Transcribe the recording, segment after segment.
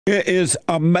It is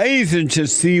amazing to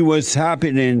see what's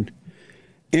happening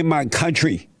in my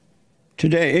country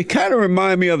today. It kind of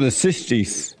reminds me of the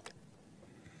 60s.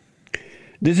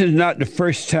 This is not the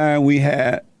first time we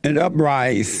had an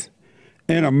uprising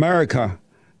in America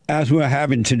as we're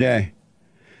having today.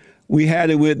 We had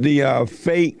it with the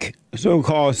fake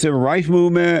so-called civil rights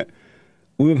movement.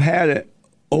 We've had it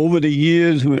over the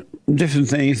years with different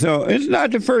things. So it's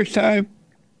not the first time.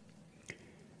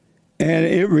 And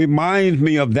it reminds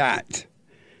me of that.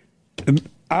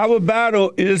 Our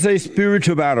battle is a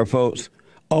spiritual battle, folks.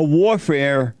 A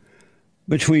warfare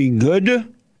between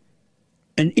good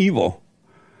and evil.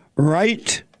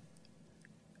 Right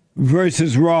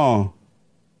versus wrong.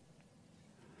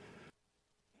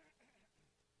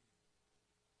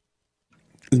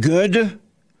 Good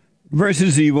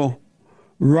versus evil.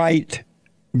 Right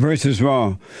versus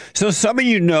wrong. So some of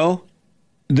you know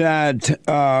that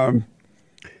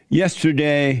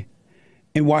yesterday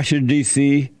in Washington,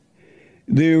 D.C.,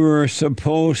 they were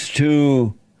supposed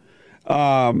to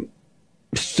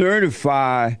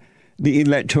certify the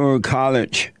Electoral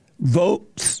College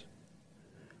votes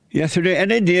yesterday,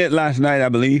 and they did last night, I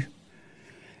believe.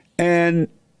 And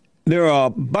there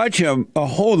are a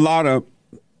whole lot of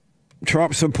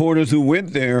Trump supporters who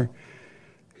went there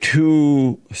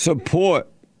to support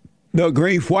the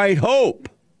Great White Hope.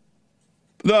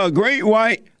 The Great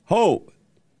White Hope.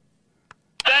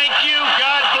 Thank you,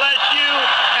 God bless you,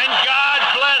 and God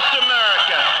bless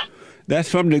America. That's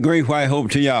from the Great White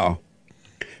Hope to y'all.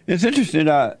 It's interesting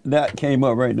that came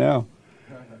up right now.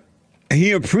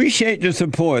 He appreciates the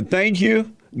support. Thank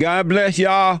you. God bless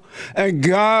y'all, and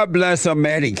God bless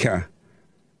America.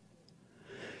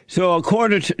 So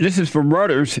according to, this is from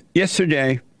Reuters,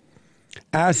 yesterday,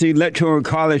 as the Electoral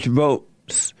College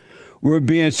votes were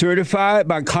being certified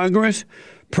by Congress,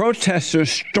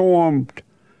 protesters stormed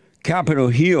Capitol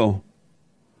Hill.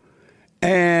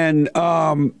 And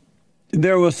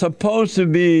there was supposed to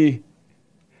be,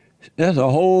 there's a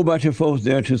whole bunch of folks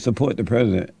there to support the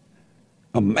president.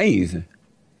 Amazing.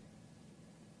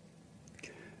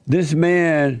 This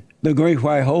man, the Great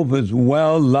White Hope, is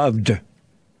well loved.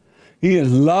 He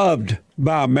is loved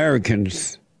by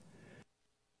Americans.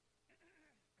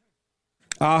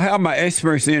 I'll have my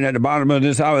experts in at the bottom of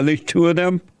this hour, at least two of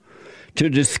them, to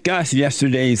discuss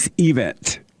yesterday's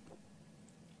event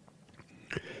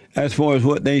as far as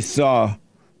what they saw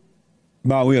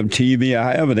by way of TV or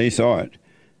however they saw it.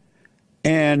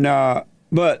 And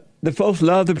but the folks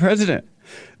love the president.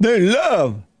 They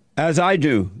love, as I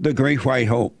do, the Great White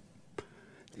Hope.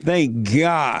 Thank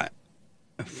God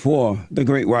for the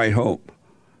Great White Hope.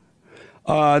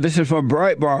 This is from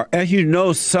Breitbart. As you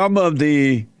know, some of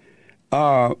the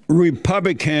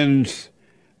Republicans'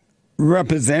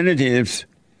 representatives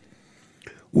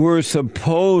were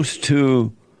supposed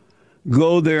to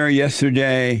go there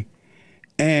yesterday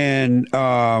and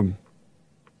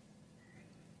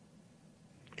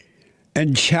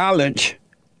challenge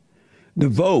the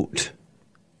vote,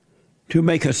 to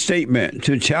make a statement,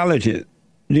 to challenge it,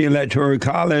 the Electoral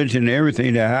College and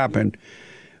everything that happened.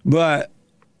 But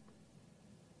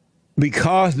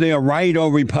because they are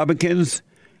right-on Republicans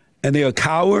and they are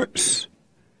cowards,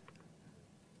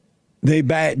 they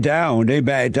backed down. They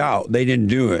backed out. They didn't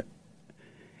do it.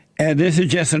 And this is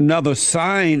just another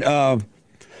sign of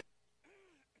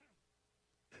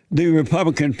the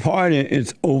Republican Party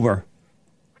is over.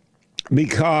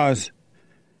 Because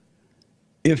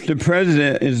if the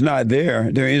president is not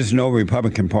there, there is no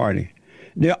Republican Party.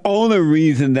 The only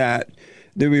reason that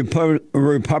the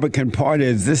Republican Party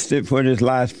existed for this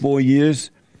last 4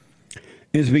 years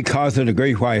is because of the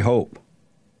Great White Hope.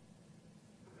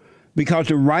 Because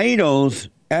the rhinos,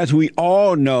 as we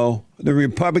all know, the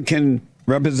Republican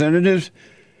representatives,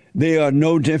 they are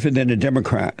no different than the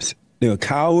Democrats. They're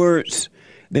cowards.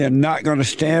 They're not going to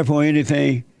stand for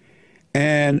anything.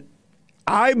 And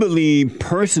I believe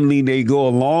personally they go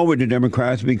along with the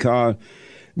Democrats because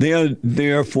they are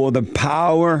there for the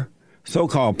power,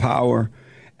 so-called power,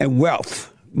 and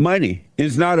wealth. Money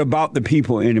is not about the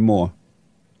people anymore.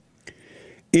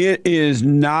 It is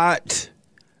not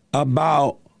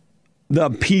about the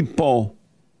people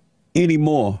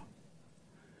anymore.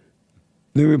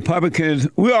 The Republicans,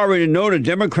 we already know the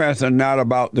Democrats are not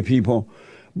about the people,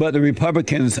 but the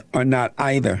Republicans are not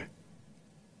either.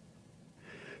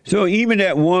 So even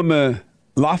that woman,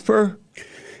 Loeffler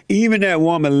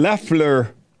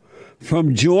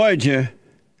from Georgia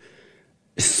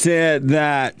said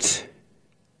that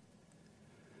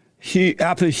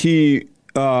after she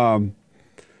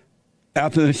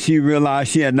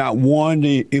realized she had not won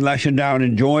the election down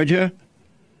in Georgia,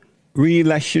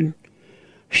 re-election,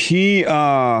 she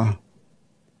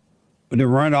the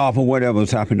runoff or whatever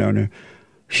was happening down there.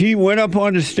 She went up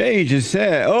on the stage and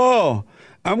said, "Oh,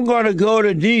 I'm going to go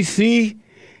to D.C.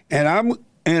 and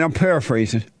I'm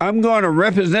paraphrasing. I'm going to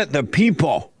represent the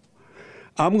people.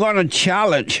 I'm going to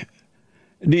challenge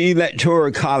the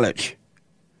Electoral College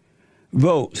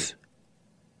votes."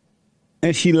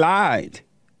 And she lied.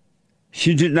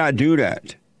 She did not do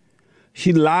that.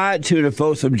 She lied to the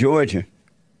folks of Georgia.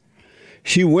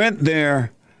 She went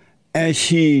there and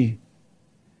she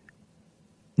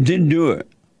didn't do it.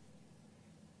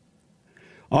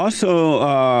 Also,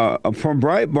 from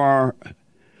Breitbart,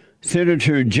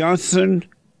 Senator Johnson,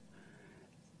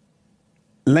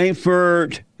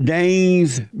 Langford,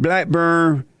 Daines,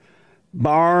 Blackburn,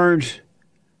 Barnes,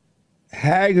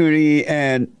 Haggerty,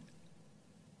 and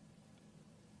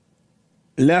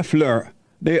Loeffler,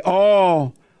 they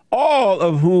all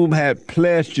of whom had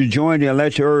pledged to join the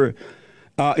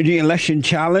election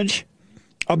challenge,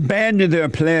 abandoned their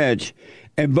pledge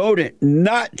and voted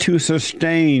not to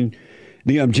sustain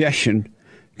the objection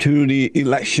to the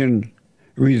election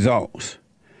results.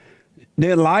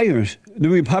 They're liars. The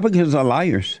Republicans are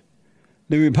liars.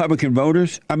 The Republican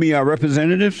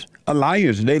representatives are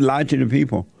liars. They lied to the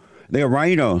people. They're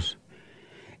rhinos.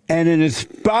 And in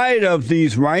spite of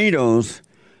these rhinos,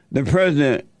 the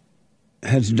president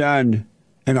has done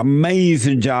an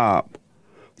amazing job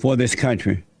for this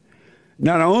country.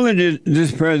 Not only did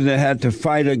this president have to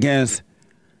fight against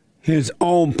his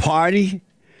own party,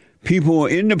 people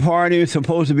in the party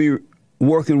supposed to be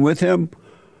working with him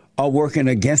are working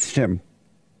against him.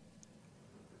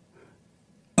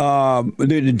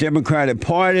 The Democratic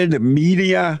Party, the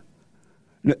media,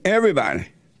 everybody.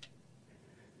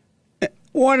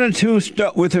 One or two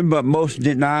stuck with him, but most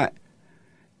did not.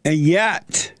 And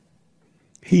yet,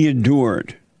 he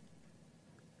endured.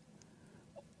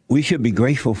 We should be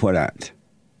grateful for that.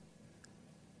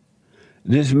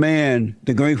 This man,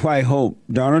 the great white hope,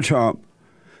 Donald Trump,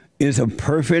 is a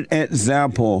perfect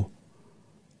example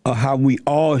of how we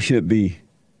all should be,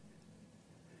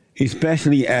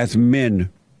 especially as men.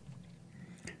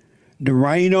 The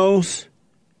rhinos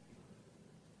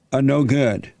are no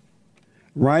good.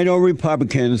 Rhino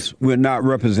Republicans will not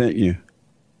represent you.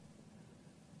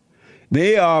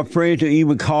 They are afraid to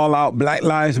even call out Black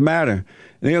Lives Matter.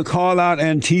 They'll call out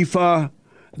Antifa.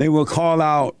 They will call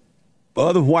out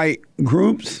other white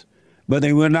groups, but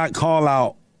they will not call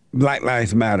out Black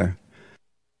Lives Matter.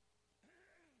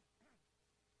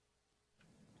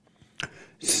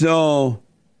 So,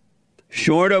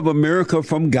 short of a miracle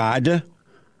from God,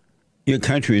 your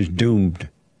country is doomed.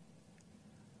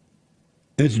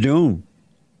 It's doomed.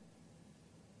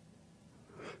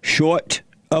 Short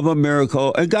of a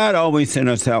miracle, and God always sent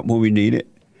us help when we need it,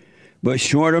 but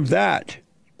short of that,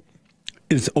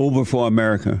 it's over for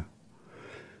America.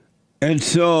 And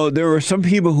so there were some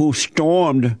people who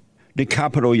stormed the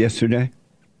Capitol yesterday.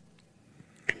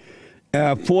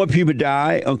 4 people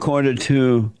died, according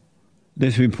to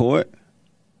this report.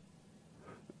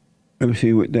 Let me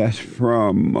see what that's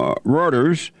from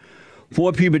Reuters.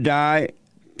 4 people died,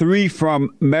 3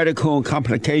 from medical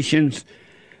complications,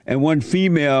 and 1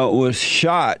 female was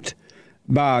shot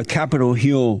by Capitol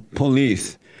Hill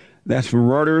police. That's from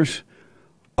Reuters.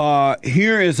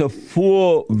 Here is a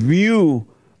full view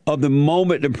of the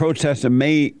moment the protester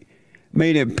made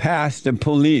it past the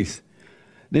police.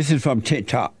 This is from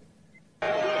TikTok.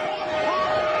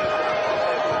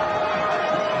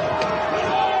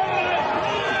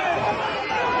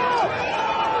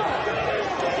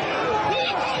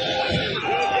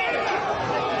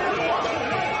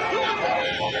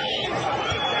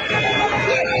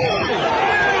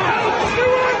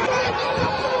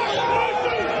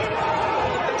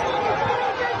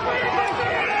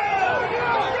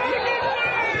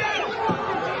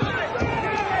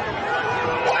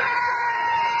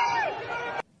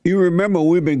 You remember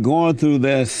we've been going through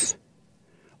this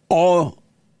all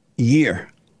year.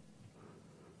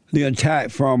 The attack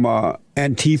from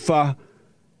Antifa,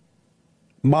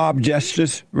 mob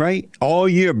justice, right? All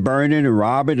year burning and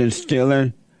robbing and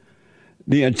stealing.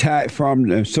 The attack from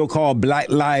the so-called Black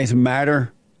Lives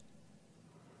Matter,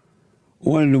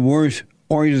 one of the worst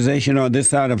organizations on this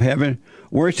side of heaven,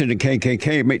 worse than the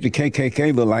KKK, make the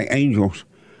KKK look like angels.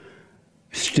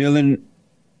 Stealing,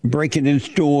 breaking in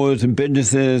stores and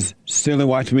businesses, stealing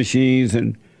washing machines,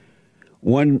 and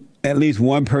at least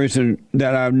one person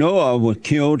that I know of was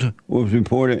killed, was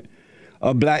reported,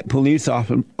 a black police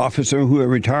officer who had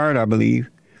retired, I believe.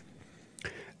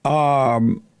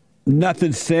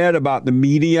 Nothing said about the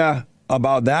media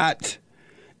about that,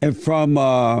 and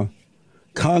from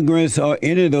Congress or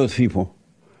any of those people.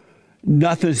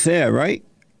 Nothing said, right?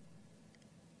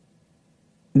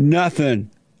 Nothing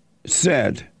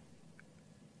said,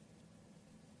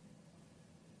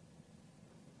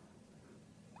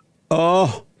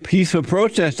 oh, peaceful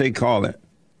protest, they call it.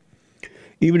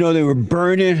 Even though they were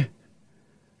burning,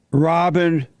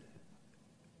 robbing,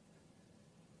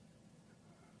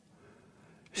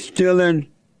 stealing,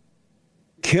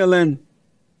 killing.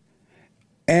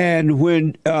 And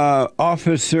when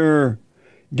Officer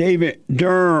David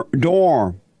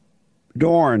Dorn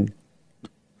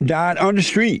died on the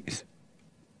streets,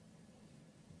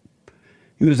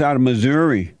 he was out of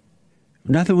Missouri.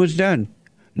 Nothing was done.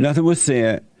 Nothing was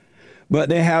said. But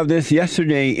they have this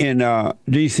yesterday in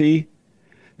D.C.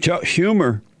 Chuck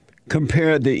Schumer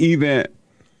compared the event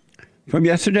from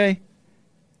yesterday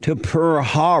to Pearl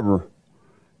Harbor.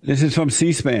 This is from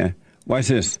C-SPAN. Watch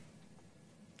this.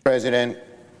 President,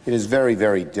 it is very,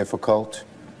 very difficult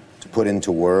to put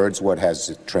into words what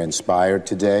has transpired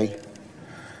today.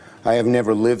 I have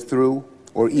never lived through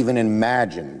or even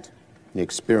imagined an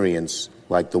experience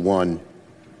like the one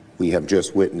we have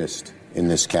just witnessed in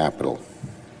this Capitol.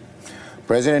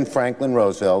 President Franklin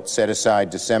Roosevelt set aside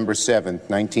December 7,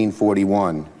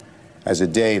 1941, as a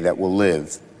day that will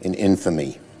live in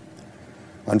infamy.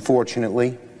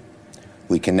 Unfortunately,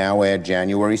 we can now add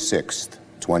January 6,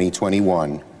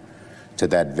 2021, to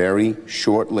that very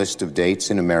short list of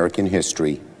dates in American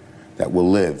history that will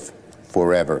live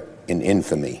forever in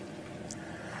infamy.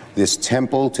 This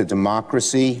temple to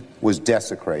democracy was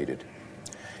desecrated,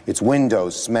 its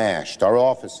windows smashed, our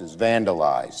offices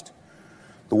vandalized.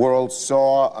 The world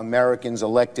saw Americans'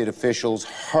 elected officials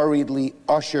hurriedly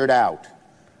ushered out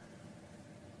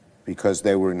because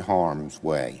they were in harm's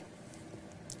way.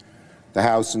 The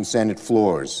House and Senate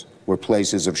floors were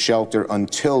places of shelter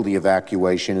until the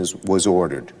evacuation was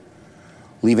ordered,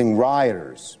 leaving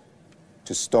rioters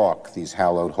to stalk these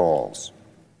hallowed halls.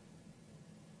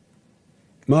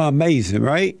 Well, amazing,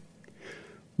 right?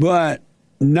 But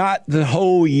not the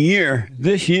whole year.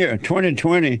 This year,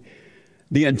 2020,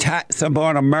 the attacks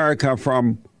upon America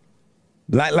from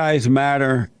Black Lives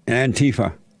Matter and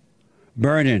Antifa,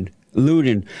 burning,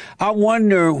 looting. I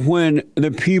wonder when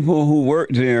the people who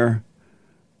worked there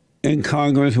in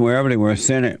Congress, wherever they were,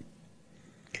 Senate,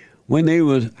 when they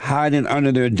was hiding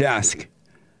under their desk,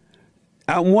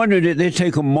 I wonder did they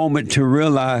take a moment to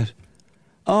realize,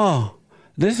 oh,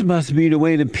 this must be the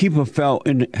way the people felt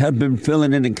and have been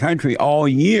feeling in the country all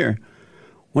year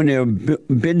when their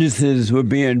businesses were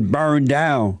being burned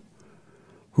down,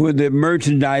 when their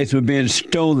merchandise were being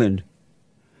stolen,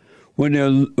 when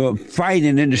they were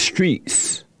fighting in the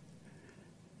streets,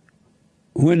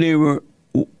 when they were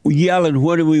yelling,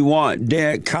 what do we want?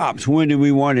 Dead cops, when do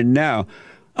we want it now?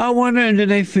 I wonder, do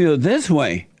they feel this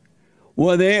way?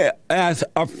 Were they as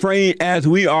afraid as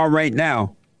we are right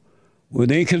now? Were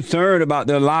they concerned about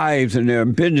their lives and their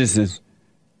businesses?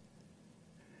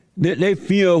 Did they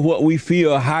feel what we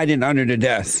feel hiding under the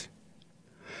desk?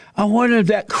 I wonder if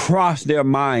that crossed their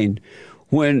mind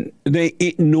when they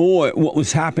ignored what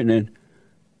was happening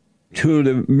to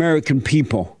the American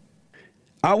people.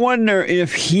 I wonder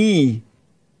if he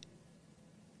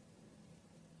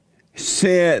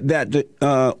said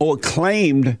that, or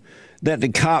claimed that the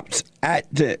cops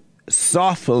acted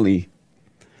softly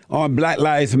on Black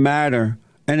Lives Matter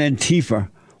and Antifa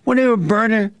when they were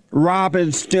burning,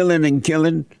 robbing, stealing, and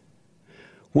killing,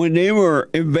 when they were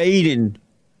invading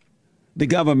the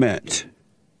government,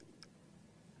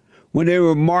 when they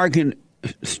were marking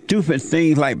stupid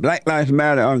things like Black Lives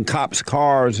Matter on cops'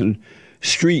 cars and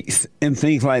streets and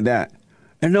things like that.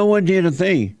 And no one did a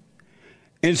thing.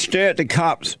 Instead, the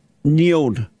cops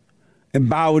kneeled and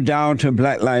bowed down to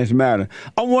Black Lives Matter.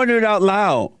 I wondered out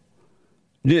loud,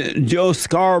 did Joe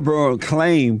Scarborough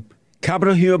claim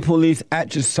Capitol Hill police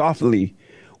acted softly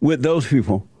with those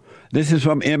people? This is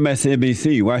from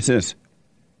MSNBC. Watch this.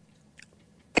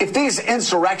 If these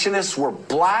insurrectionists were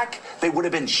black, they would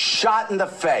have been shot in the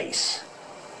face.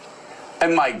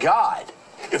 And my God,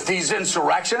 if these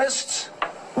insurrectionists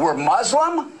were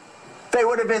Muslim, they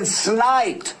would have been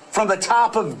sniped from the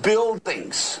top of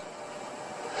buildings.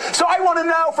 So I want to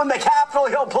know from the Capitol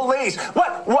Hill police,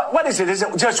 what is it? Is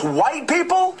it just white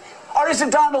people? Or is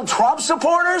it Donald Trump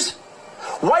supporters?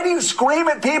 Why do you scream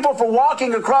at people for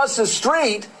walking across the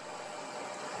street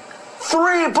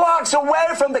 3 blocks away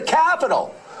from the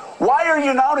Capitol? Why are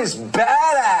you known as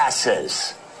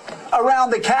badasses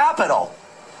around the Capitol?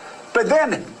 But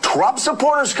then Trump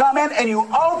supporters come in and you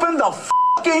open the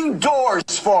fucking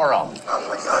doors for them. Oh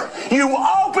my God. You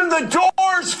open the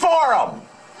doors for them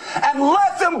and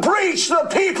let them breach the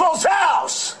people's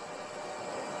house.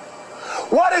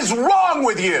 What is wrong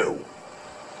with you?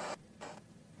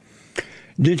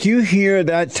 Did you hear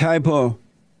that type of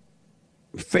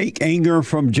fake anger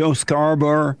from Joe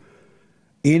Scarborough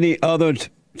any other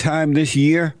time this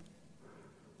year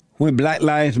when Black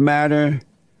Lives Matter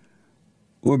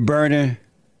were burning,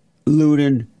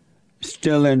 looting,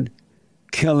 stealing,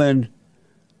 killing,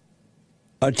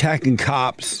 attacking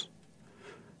cops,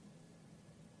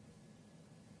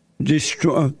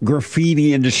 destroy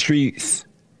graffiti in the streets,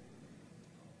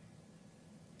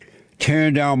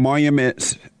 tearing down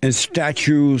monuments and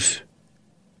statues.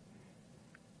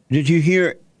 Did you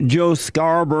hear Joe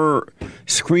Scarborough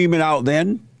screaming out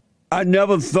then? I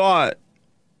never thought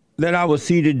that I would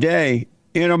see today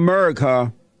in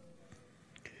America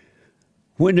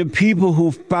when the people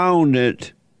who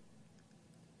founded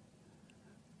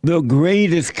the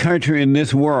greatest country in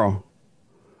this world,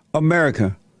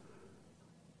 America,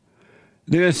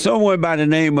 there's someone by the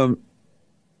name of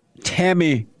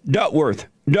Tammy Duckworth,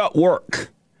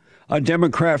 a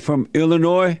Democrat from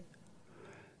Illinois.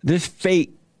 This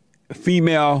fake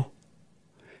female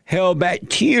held back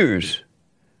tears,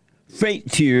 fake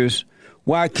tears,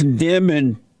 while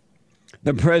condemning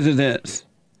the president.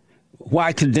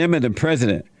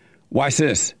 Watch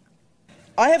this.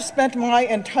 I have spent my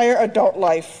entire adult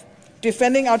life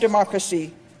defending our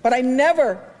democracy, but I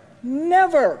never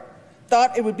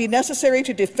thought it would be necessary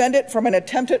to defend it from an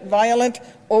attempted violent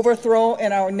overthrow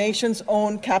in our nation's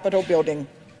own Capitol building.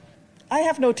 I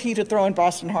have no tea to throw in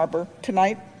Boston Harbor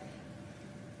tonight.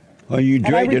 Well, you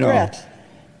dragged it off. And I regret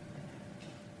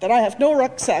that I have no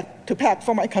rucksack to pack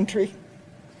for my country,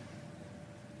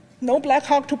 no Black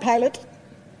Hawk to pilot.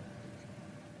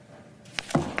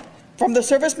 From the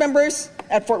service members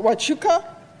at Fort Huachuca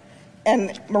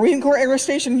and Marine Corps Air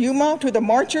Station Yuma to the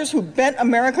marchers who bent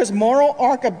America's moral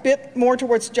arc a bit more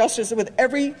towards justice with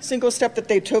every single step that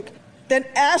they took, then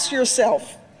ask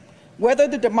yourself whether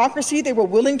the democracy they were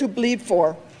willing to bleed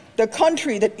for, the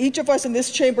country that each of us in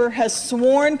this chamber has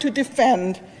sworn to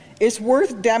defend, is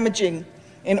worth damaging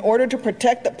in order to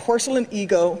protect the porcelain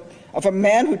ego of a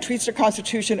man who treats the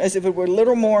Constitution as if it were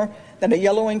little more than a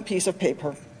yellowing piece of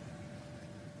paper.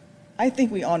 I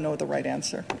think we all know the right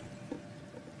answer.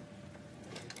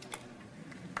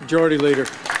 Majority Leader.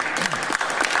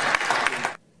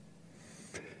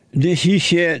 Did she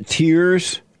shed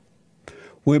tears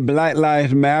when Black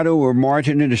Lives Matter were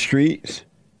marching in the streets?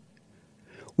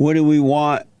 What do we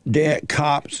want? Dead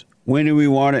cops. When do we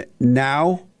want it?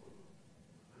 Now?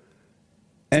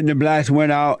 And the blacks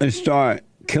went out and started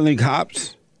killing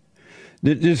cops?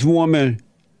 Did this woman,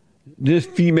 this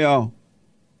female,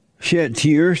 shed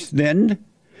tears then?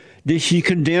 Did she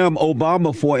condemn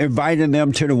Obama for inviting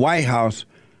them to the White House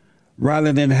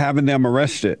rather than having them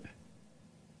arrested?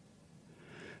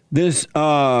 This,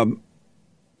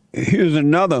 here's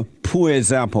another poor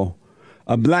example.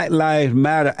 A Black Lives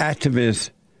Matter activist,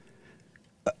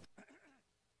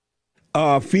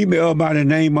 a female by the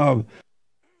name of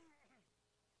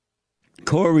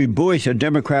Cori Bush, a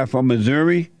Democrat from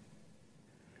Missouri.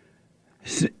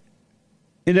 Is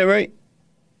that right?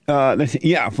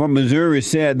 From Missouri,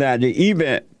 said that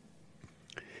the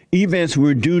events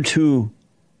were due to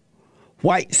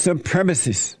white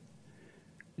supremacists.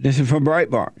 This is from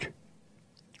Breitbart.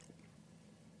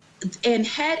 And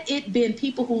had it been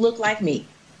people who look like me,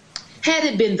 had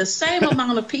it been the same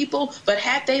amount of people, but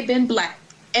had they been black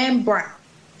and brown,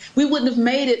 we wouldn't have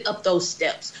made it up those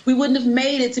steps. We wouldn't have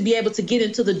made it to be able to get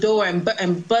into the door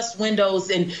and bust windows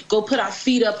and go put our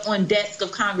feet up on desks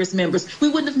of Congress members. We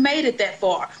wouldn't have made it that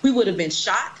far. We would have been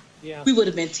shot. Yeah. We would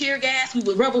have been tear gas. We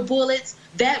would rubber bullets.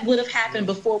 That would have happened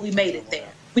before we made it there.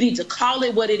 We need to call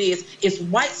it what it is. It's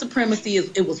white supremacy.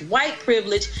 It was white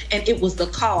privilege, and it was the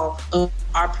call of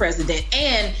our president.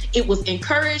 And it was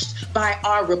encouraged by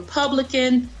our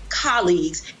Republican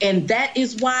colleagues. And that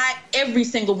is why every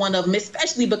single one of them,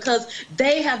 especially because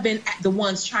they have been the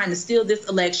ones trying to steal this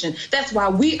election, that's why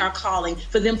we are calling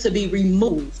for them to be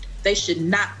removed. They should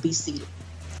not be seated.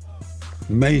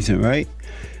 Amazing, right?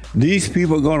 These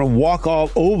people are going to walk all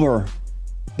over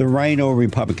the Rhino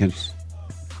Republicans.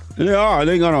 They are.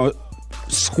 They're going to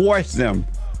squash them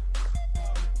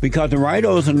because the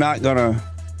Rhinos are not going to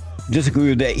disagree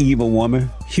with that evil woman.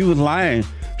 She was lying.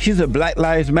 She's a Black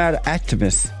Lives Matter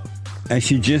activist, and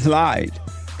she just lied,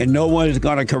 and no one is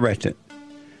going to correct it.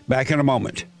 Back in a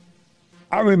moment.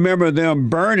 I remember them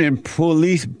burning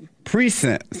police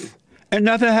precincts, and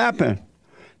nothing happened.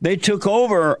 They took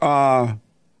over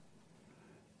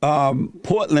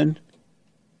Portland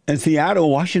and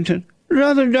Seattle, Washington.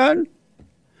 Nothing done.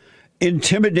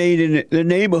 Intimidating the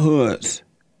neighborhoods.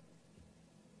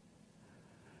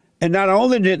 And not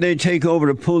only did they take over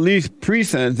the police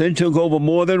precincts, they took over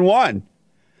more than one.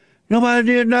 Nobody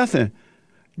did nothing.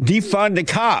 Defund the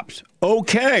cops.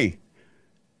 Okay.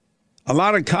 A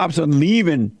lot of cops are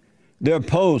leaving their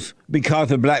posts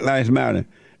because of Black Lives Matter.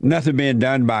 Nothing being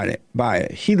done by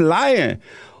it. She's lying.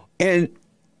 And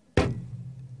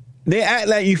they act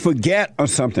like you forget or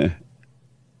something.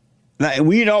 Like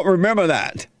we don't remember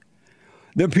that.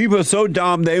 The people are so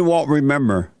dumb they won't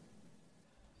remember.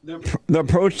 The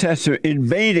protester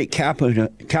invaded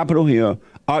Capitol Hill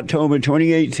October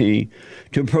 2018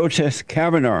 to protest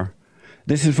Kavanaugh.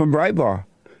 This is from Breitbart.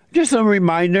 Just a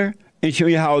reminder and show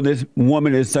you how this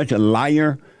woman is such a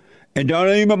liar. And don't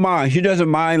even mind. She doesn't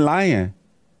mind lying.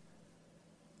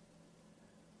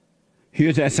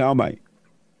 Here's that soundbite.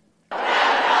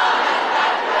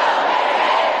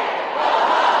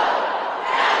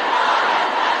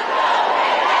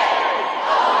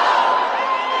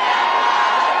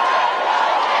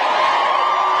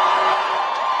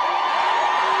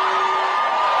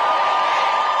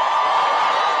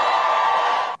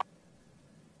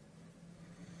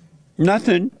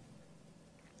 Nothing.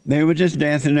 They were just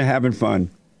dancing and having fun.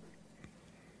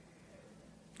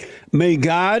 May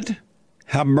God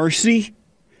have mercy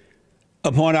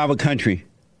upon our country,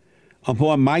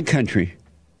 upon my country.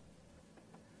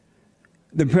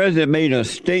 The president made a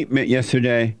statement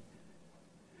yesterday,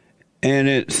 and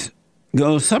it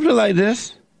goes something like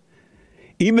this.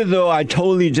 Even though I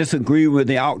totally disagree with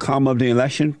the outcome of the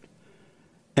election,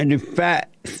 and the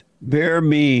facts bear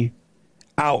me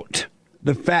out.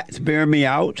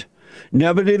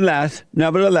 Nevertheless,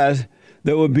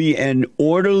 there will be an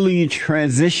orderly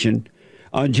transition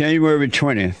on January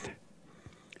 20th.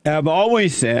 I've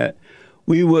always said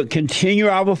we would continue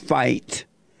our fight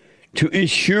to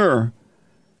ensure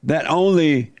that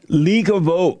only legal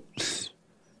votes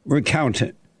were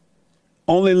counted.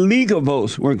 Only legal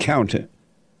votes were counted.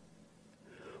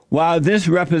 While this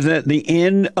represents the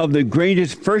end of the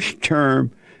greatest first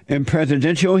term in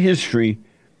presidential history,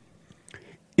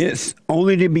 it's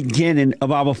only the beginning of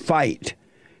our fight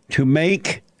to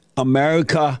make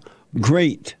America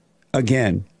great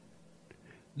again.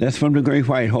 That's from the Great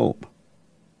White Hope.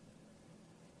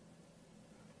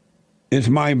 It's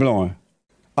mind-blowing.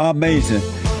 Amazing.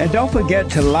 And don't forget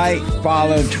to like,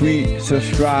 follow, tweet,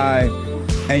 subscribe,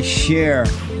 and share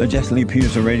the Jesse Lee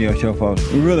Peterson radio show, folks.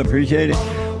 We really appreciate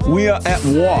it. We are at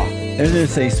war. It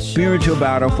is a spiritual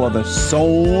battle for the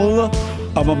soul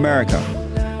of America.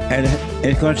 And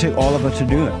it's going to take all of us to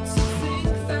do it.